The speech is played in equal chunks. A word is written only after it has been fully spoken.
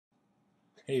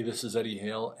Hey, this is Eddie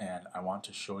Hale, and I want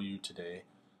to show you today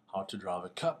how to draw the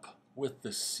cup with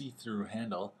the see-through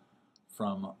handle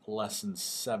from Lesson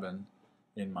 7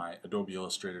 in my Adobe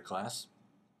Illustrator class.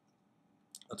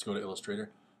 Let's go to Illustrator.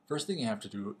 First thing you have to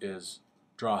do is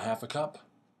draw half a cup.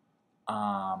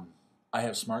 I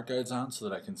have smart guides on so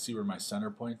that I can see where my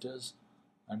center point is.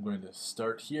 I'm going to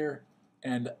start here,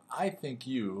 and I think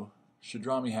you should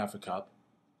draw me half a cup.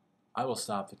 I will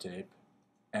stop the tape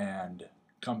and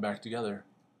come back together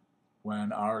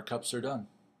when our cups are done.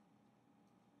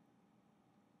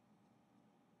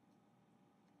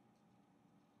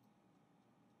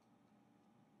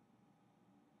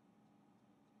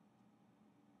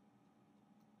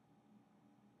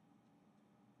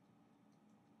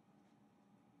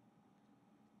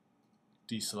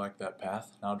 Deselect that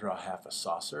path. Now draw half a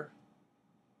saucer.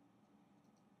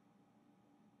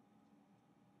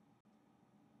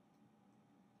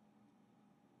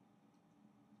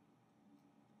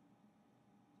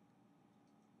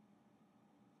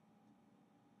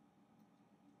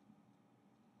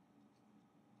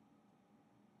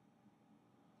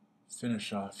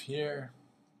 Finish off here.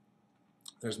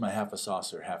 There's my half a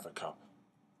saucer, half a cup.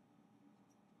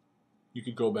 You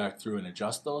could go back through and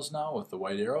adjust those now with the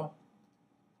white arrow.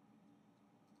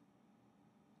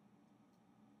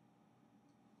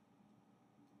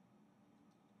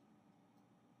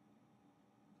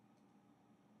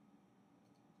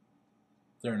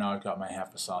 There, now I've got my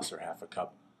half a saucer, half a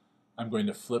cup. I'm going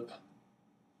to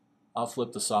I'll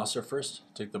flip the saucer first,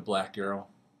 take the black arrow,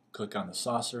 click on the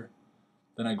saucer,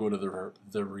 then I go to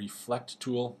the reflect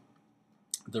tool.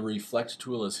 The reflect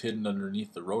tool is hidden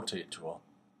underneath the rotate tool.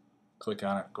 Click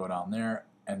on it, go down there,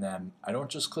 and then I don't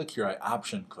just click here, I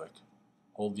option click.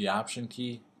 Hold the option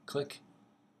key, click,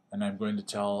 and I'm going to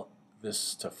tell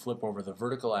this to flip over the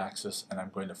vertical axis, and I'm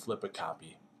going to flip a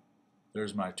copy.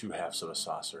 There's my two halves of a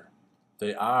saucer.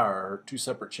 They are two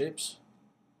separate shapes,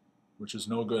 which is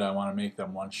no good. I want to make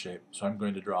them one shape. So I'm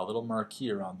going to draw a little marquee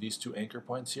around these two anchor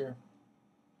points here,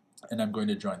 and I'm going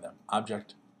to join them.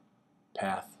 Object,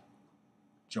 path,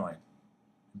 join.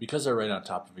 Because they're right on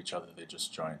top of each other, they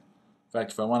just join. In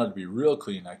fact, if I wanted to be real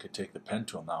clean, I could take the pen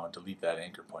tool now and delete that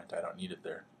anchor point. I don't need it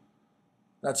there.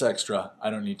 That's extra. I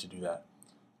don't need to do that.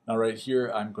 Now right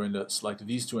here, I'm going to select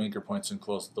these two anchor points and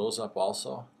close those up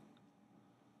also.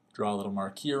 Draw a little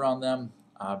marquee around them.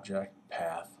 Object,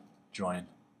 path, join.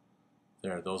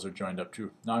 There, those are joined up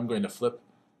too. Now I'm going to flip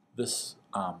this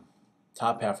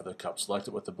top half of the cup. Select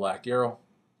it with the black arrow.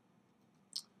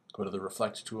 Go to the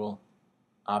reflect tool.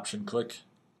 Option click.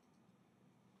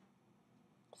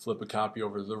 Flip a copy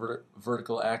over the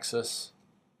vertical axis.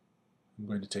 I'm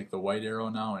going to take the white arrow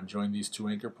now and join these two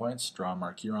anchor points. Draw a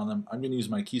marquee around them. I'm going to use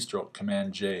my keystroke,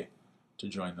 Command J, to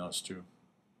join those two.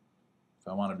 If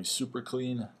I want to be super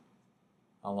clean,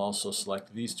 I'll also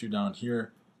select these two down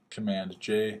here, Command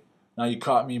J. Now you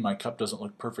caught me, my cup doesn't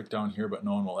look perfect down here, but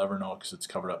no one will ever know because it's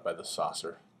covered up by the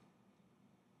saucer.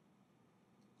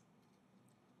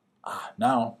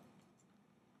 Now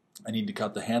I need to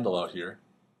cut the handle out here.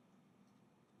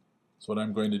 So what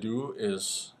I'm going to do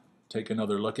is take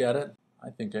another look at it.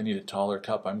 I think I need a taller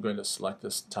cup. I'm going to select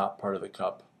this top part of the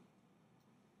cup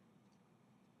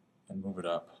and move it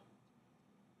up.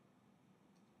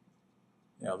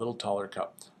 Yeah, a little taller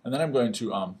cup. And then I'm going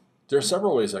to, there are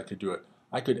several ways I could do it.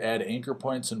 I could add anchor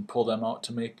points and pull them out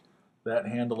to make that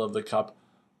handle of the cup.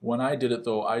 When I did it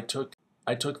though, I took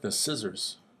the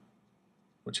scissors,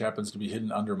 which happens to be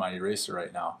hidden under my eraser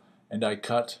right now, and I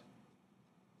cut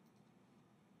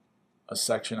a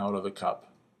section out of the cup.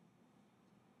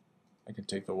 I can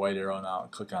take the white arrow now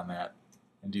and click on that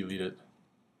and delete it.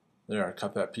 There, I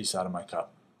cut that piece out of my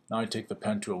cup. Now I take the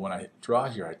pen tool. When I draw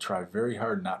here, I try very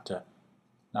hard not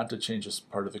to change this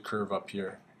part of the curve up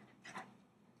here.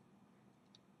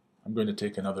 I'm going to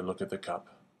take another look at the cup.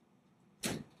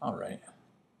 All right.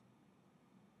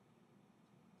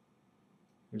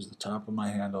 Here's the top of my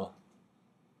handle.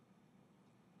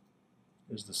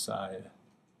 Here's the side,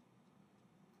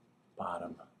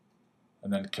 bottom,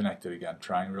 and then connect it again,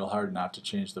 trying real hard not to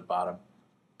change the bottom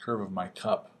curve of my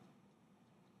cup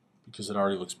because it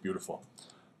already looks beautiful.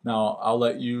 Now I'll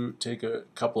let you take a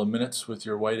couple of minutes with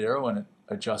your white arrow and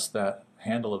adjust that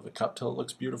handle of the cup till it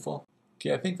looks beautiful.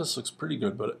 Okay, I think this looks pretty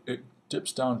good, but it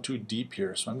dips down too deep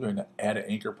here, so I'm going to add an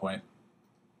anchor point.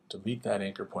 Delete that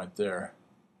anchor point there.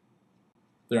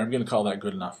 There, I'm going to call that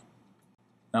good enough.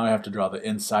 Now I have to draw the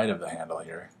inside of the handle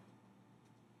here.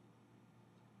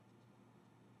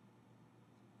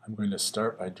 I'm going to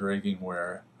start by dragging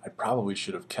where I probably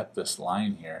should have kept this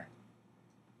line here.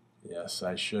 Yes,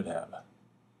 I should have.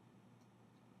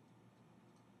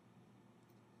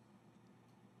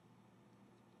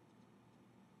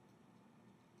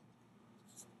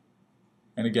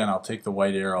 And again, I'll take the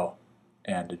white arrow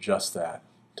and adjust that.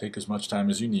 Take as much time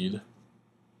as you need.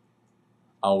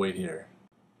 I'll wait here.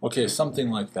 Okay,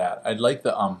 something like that. I'd like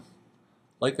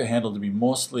the handle to be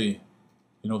mostly,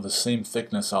 the same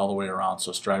thickness all the way around,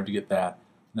 so strive to get that.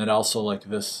 And I'd also like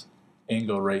this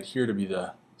angle right here to be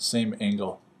the same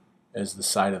angle as the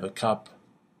side of the cup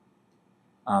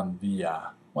on the,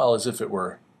 well, as if it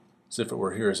were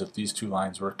here, as if these two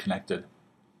lines were connected.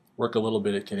 Work a little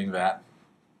bit at getting that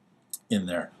in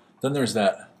there. Then there's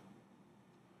that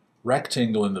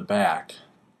rectangle in the back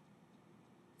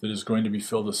that is going to be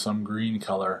filled with some green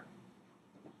color.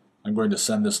 I'm going to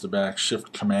send this to back,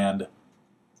 Shift Command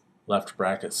left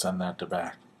bracket, send that to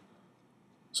back.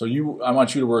 So I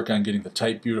want you to work on getting the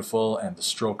type beautiful and the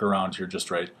stroke around here just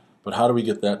right. But how do we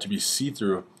get that to be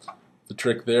see-through? The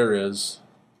trick there is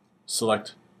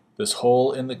select this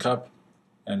hole in the cup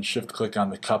and shift click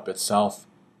on the cup itself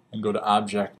and go to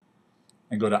Object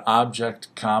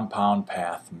Compound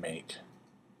Path Make.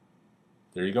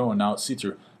 There you go, and now it's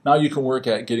see-through. Now you can work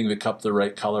at getting the cup the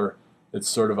right color. It's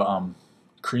sort of a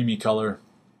creamy color,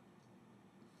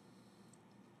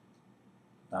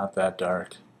 not that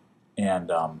dark. And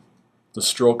the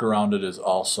stroke around it is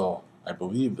also, I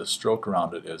believe the stroke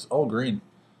around it is, green.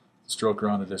 The stroke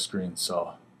around it is green,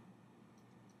 so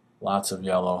lots of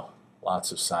yellow,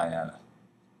 lots of cyan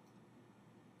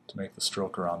to make the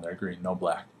stroke around there green, no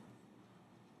black.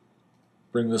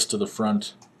 Bring this to the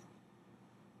front,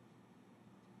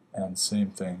 and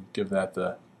same thing, give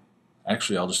that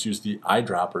actually I'll just use the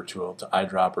eyedropper tool to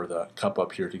eyedropper the cup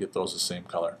up here to get those the same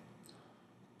color.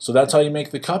 So that's how you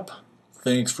make the cup.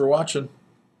 Thanks for watching.